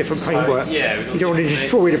 being different paintwork. Yeah, you don't want to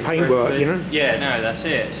destroy the paintwork, you know. Yeah, no, that's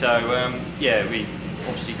it. So yeah, we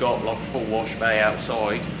obviously got like a full wash bay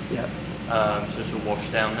outside. Yeah. So it's all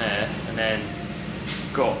washed down there, and then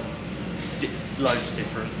got loads of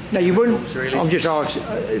different. No, you wouldn't. Really. I'm just asking,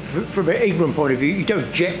 from an ignorant point of view, you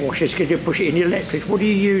don't jet wash this because you push it in the electrics. What do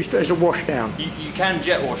you use as a wash down? You can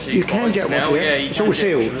jet wash these. You can jet wash, yeah. It's all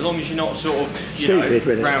sealed. As long as you're not sort of stupid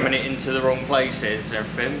with it, ramming it into the wrong places and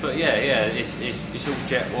everything. But yeah, it's all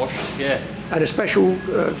jet washed. Yeah. And a special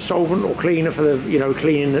solvent or cleaner for the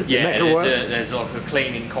cleaning the metalwork. Yeah, there's like a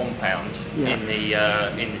cleaning compound in the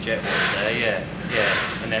jet wash there.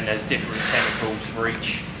 Yeah. And then there's different chemicals for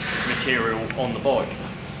each material on the bike.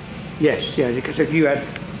 Yes, yeah, because if you had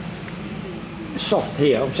soft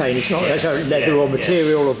here, I'm saying it's not as a leather or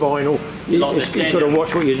material or vinyl, You've like got to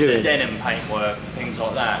watch what you're doing. The denim paintwork, things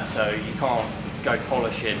like that. So you can't go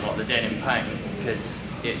polishing like the denim paint because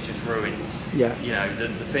it just ruins, you know, the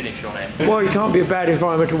finish on it. Well, it can't be a bad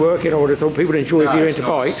environment to work in. I would have thought people enjoy if you're into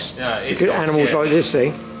bikes. Yeah, it's animals like this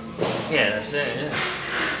thing. Yeah, that's it. Yeah.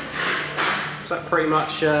 So that pretty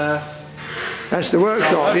much. That's the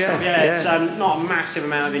workshop, yeah. It's not a massive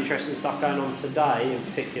amount of interesting stuff going on today in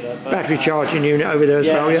particular. But, battery charging unit over there as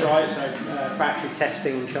well, that's right. So battery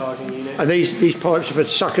testing and charging unit. And these pipes are for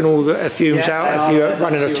sucking all the fumes out if you're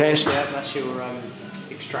running a test. Yeah, that's your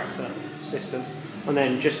extractor system. And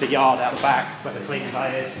then just the yard out the back where the clean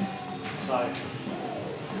bay is. So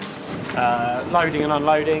loading and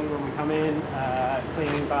unloading when we come in,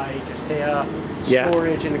 cleaning bay just here,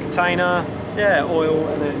 storage in the container, oil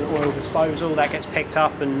and then oil disposal that gets picked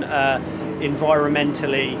up and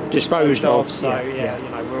environmentally disposed of. So you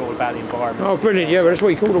know, we're all about the environment. Oh, brilliant! Yeah, well, that's what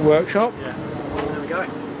you call a workshop. Yeah, there we go.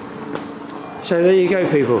 So there you go,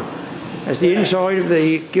 people. That's the inside of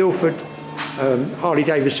the Guildford Harley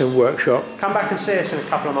Davidson workshop. Come back and see us in a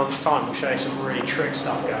couple of months' time. We'll show you some really trick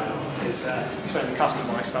stuff going on. It's when the custom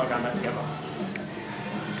bikes start going back together.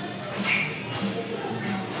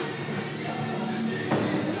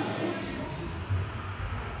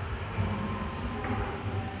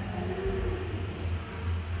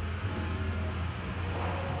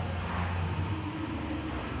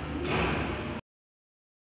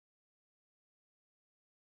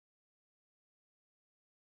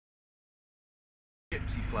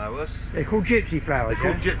 Gypsy flowers. They're called gypsy flowers.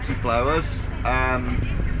 They're called gypsy flowers.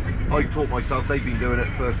 I taught myself. They've been doing it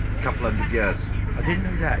for a couple hundred years. I didn't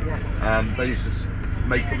know that. Yeah. They used to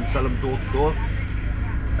make them and sell them door to door.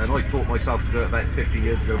 And I taught myself to do it about 50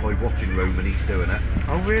 years ago by watching Romanies doing it.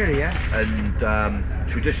 Oh really? Yeah. And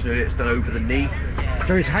traditionally it's done over the knee.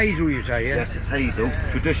 So it's Hazel, you say? Yeah. Yes, it's Hazel.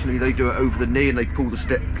 Traditionally they do it over the knee and they pull the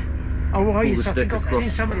stick. Oh, well, I've across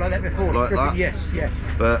seen something like that before. Like that. Yes, yes.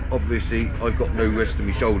 But obviously I've got no wrist and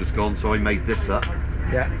my shoulder's gone, so I made this up.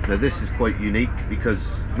 Yeah. Now this is quite unique because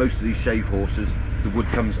most of these shave horses, the wood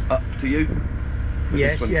comes up to you. But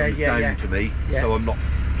yes, this one comes down to me, so I'm not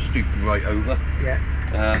stooping right over. Yeah.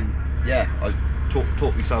 I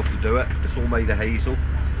taught myself to do it. It's all made of hazel,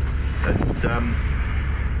 and it's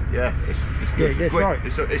good. Yeah, that's right.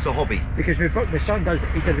 It's a hobby. Because my son does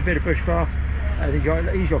a bit of bushcraft, and he's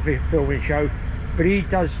got a filming show. But he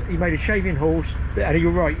made a shaving horse, and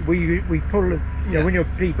you're right, we pull, you know, when you're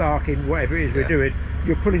debarking, whatever it is we're doing,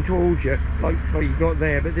 you're pulling towards you, like you got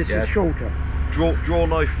there, but this is shorter. Draw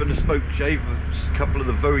knife and a spoke shave, a couple of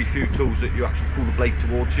the very few tools that you actually pull the blade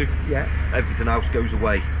towards you. Yeah. Everything else goes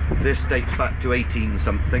away. This dates back to 18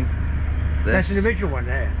 something. That's an original one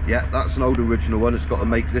there. Yeah, that's an old original one. It's got the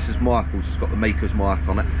this is Markle's, it's got the maker's mark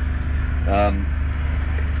on it.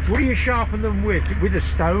 What do you sharpen them with? With a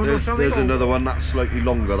stone or something? There's another one that's slightly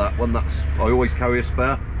longer. That one, I always carry a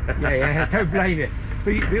spare. yeah, don't blame you.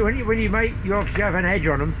 But when you obviously have an edge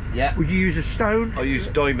on them. Yeah. Would you use a stone? I use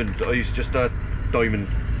diamond. I use just a diamond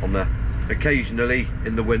on there. Occasionally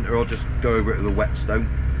in the winter, I'll just go over it with a whetstone.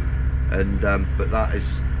 And but that is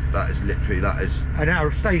literally And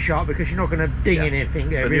that'll stay sharp because you're not going to ding in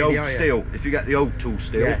anything. And the old steel, if you get the old tool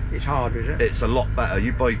steel, it's harder, is it? It's a lot better.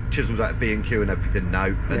 You buy chisels out of B&Q and everything now,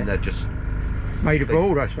 and they're just made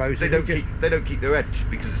abroad, I suppose. They don't keep their edge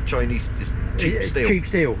because it's Chinese, it's cheap steel. Cheap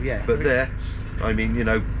steel, yeah. But this, I mean, you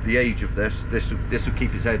know, the age of this will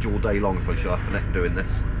keep its edge all day long if I sharpen it and doing this.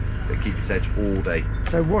 It'll keep its edge all day.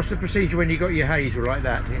 So what's the procedure when you got your hazel like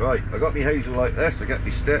that? Right, I got my hazel like this. I get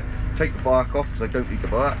my stick, take the bark off because I don't need the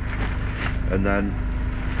bark, and then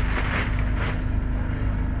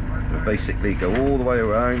I basically go all the way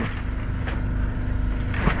around,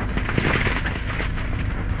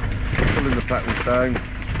 pulling the petals down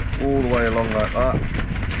all the way along like that.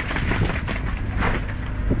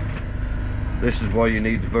 This is why you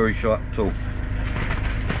need a very sharp tool.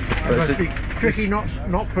 It must be tricky not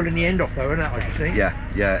pulling the end off though, isn't it, I should think?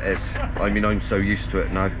 Yeah, it's, I mean, I'm so used to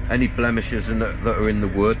it now. Any blemishes that are in the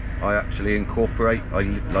wood, I actually incorporate. I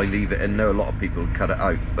leave it in there. A lot of people cut it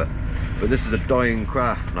out, but this is a dying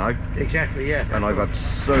craft now. Exactly, yeah. And I've had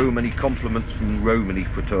so many compliments from Romany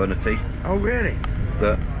fraternity. Oh really?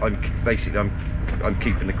 That I'm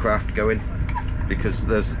keeping the craft going, because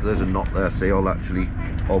there's a knot there. See, I'll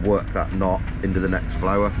work that knot into the next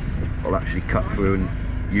flower. I'll actually cut through and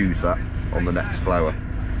use that on the next flower.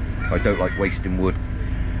 I don't like wasting wood.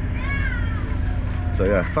 So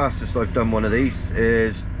yeah, fastest I've done one of these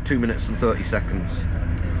is 2 minutes and 30 seconds.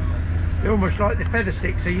 They're almost like the feather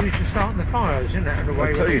sticks they use to start the fires, isn't it?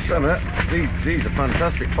 I'll tell you something, these are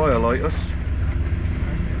fantastic fire lighters.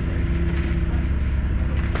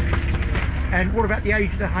 And what about the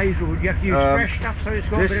age of the hazel? Would you have to use fresh stuff so it's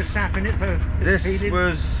got a bit of sap in it for this peeling?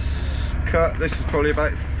 was cut. This is probably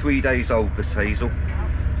about 3 days old, this hazel.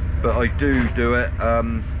 But I do it.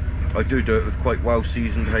 I do it with quite well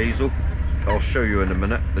seasoned hazel. I'll show you in a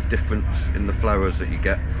minute the difference in the flowers that you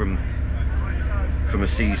get from a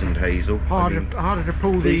seasoned hazel. Harder to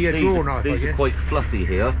pull the draw knife. These are quite fluffy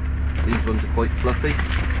here. These ones are quite fluffy.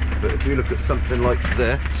 But if you look at something like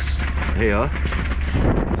this here,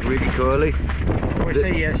 it's really curly. Oh, I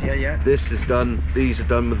see, yes, yeah. This is done. These are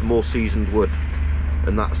done with more seasoned wood,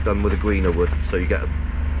 and that's done with a greener wood. So you get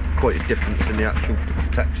quite a difference in the actual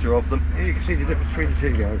texture of them. Yeah, you can see the difference between the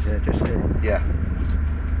two guys there, just there. Yeah.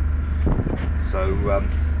 So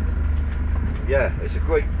yeah, it's a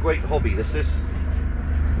great hobby, this is.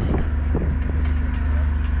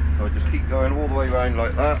 So I just keep going all the way around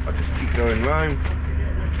like that. I just keep going round,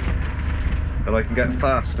 and I can get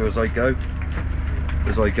faster as I go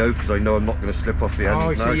because I know I'm not going to slip off the end. Oh,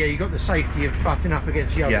 I see. now. Yeah, you got the safety of butting up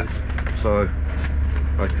against the others. Yeah, so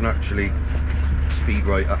I can actually speed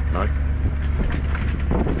right up now.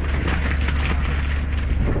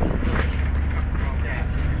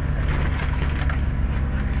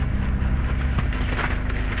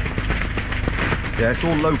 Yeah, it's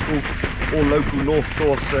all local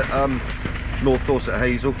North Dorset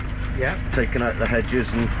hazel. Yeah. Taking out the hedges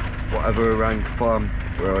and whatever around the farm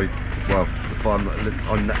where the farm that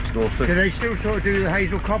I'm next door to. Do they still sort of do the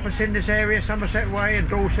hazel coppice in this area, Somerset way and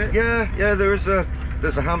Dorset? Yeah, there's a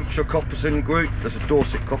Hampshire coppicing group, there's a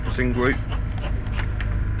Dorset coppicing group.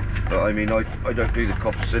 But I mean, I don't do the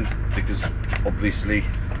coppicing because obviously,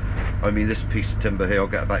 I mean, this piece of timber here, I'll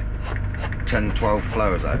get about 10-12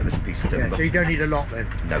 flowers out of this piece of timber. Yeah, so you don't need a lot then?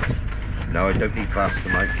 No, I don't need vast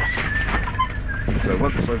amounts. So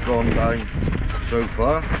once I've gone down so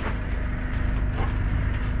far,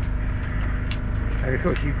 and of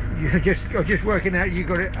course you're just working out you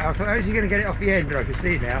got it. I thought, how's he going to get it off the end? I can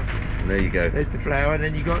see it now. there you go. There's the flower, and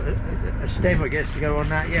then you got a stem, I guess, to go on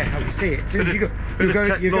that. Yeah, I can see it. So you're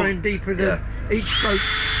going deeper than each stroke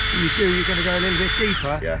you do. You're going to go a little bit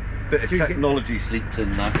deeper. Yeah, bit of technology sneaks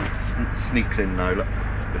in now. Look.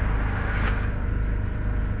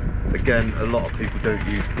 Again, a lot of people don't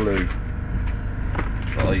use glue.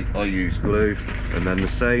 I use glue, and then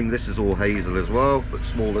the same. This is all hazel as well, but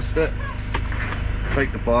smaller sticks.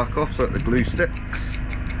 Take the bark off so that the glue sticks.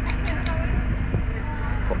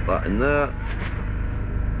 Pop that in there.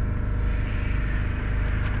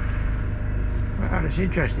 Wow, that's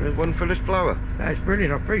interesting. There's one finished flower. That's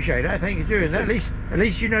brilliant. I appreciate that. Thank you for doing that. At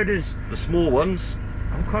least you know there's. The small ones.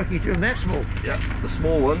 I'm crikey doing that small. Yeah, the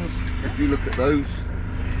small ones. If you look at those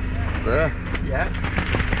there. Yeah.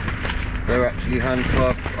 They're actually hand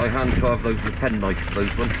carved. I hand carved those with a penknife.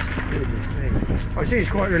 Those ones. Goodness me. I see it's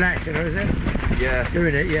quite relaxing, though, is it? Yeah.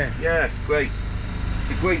 Doing it, yeah. Yeah, it's great.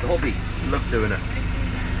 It's a great hobby. Love doing it.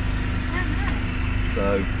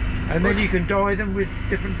 So. And then you can dye them with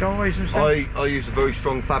different dyes and stuff? I use a very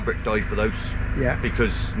strong fabric dye for those. Yeah.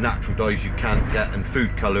 Because natural dyes you can't get, and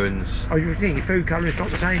food colourings. Oh, you think food colouring's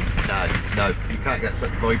not the same? No, you can't get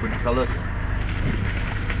such vibrant colours.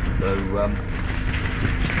 So,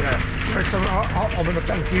 yeah. I've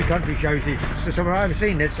done a few country shows, so I haven't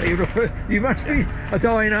seen this, so you must be a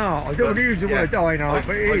dying art. I don't want to use the word dying art,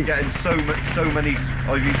 but it is. I'm getting so many,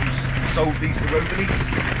 I've even sold these to Robinis.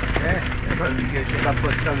 Yeah. That's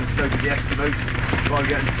like selling snow to the Eskimos. But I'm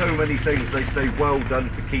getting so many things, they say well done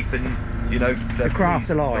for keeping, you know, the craft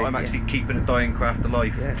alive. I'm actually keeping a dying craft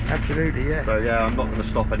alive. Yeah, absolutely, yeah. So yeah, I'm not going to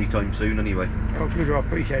stop anytime soon anyway. Oh good, I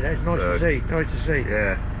appreciate that. It's nice to see, nice to see.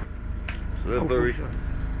 Yeah. So they're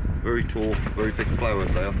very tall, very big flowers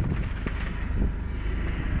they are.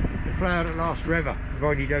 The flower that lasts forever,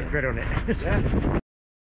 provided you don't tread on it. Yeah.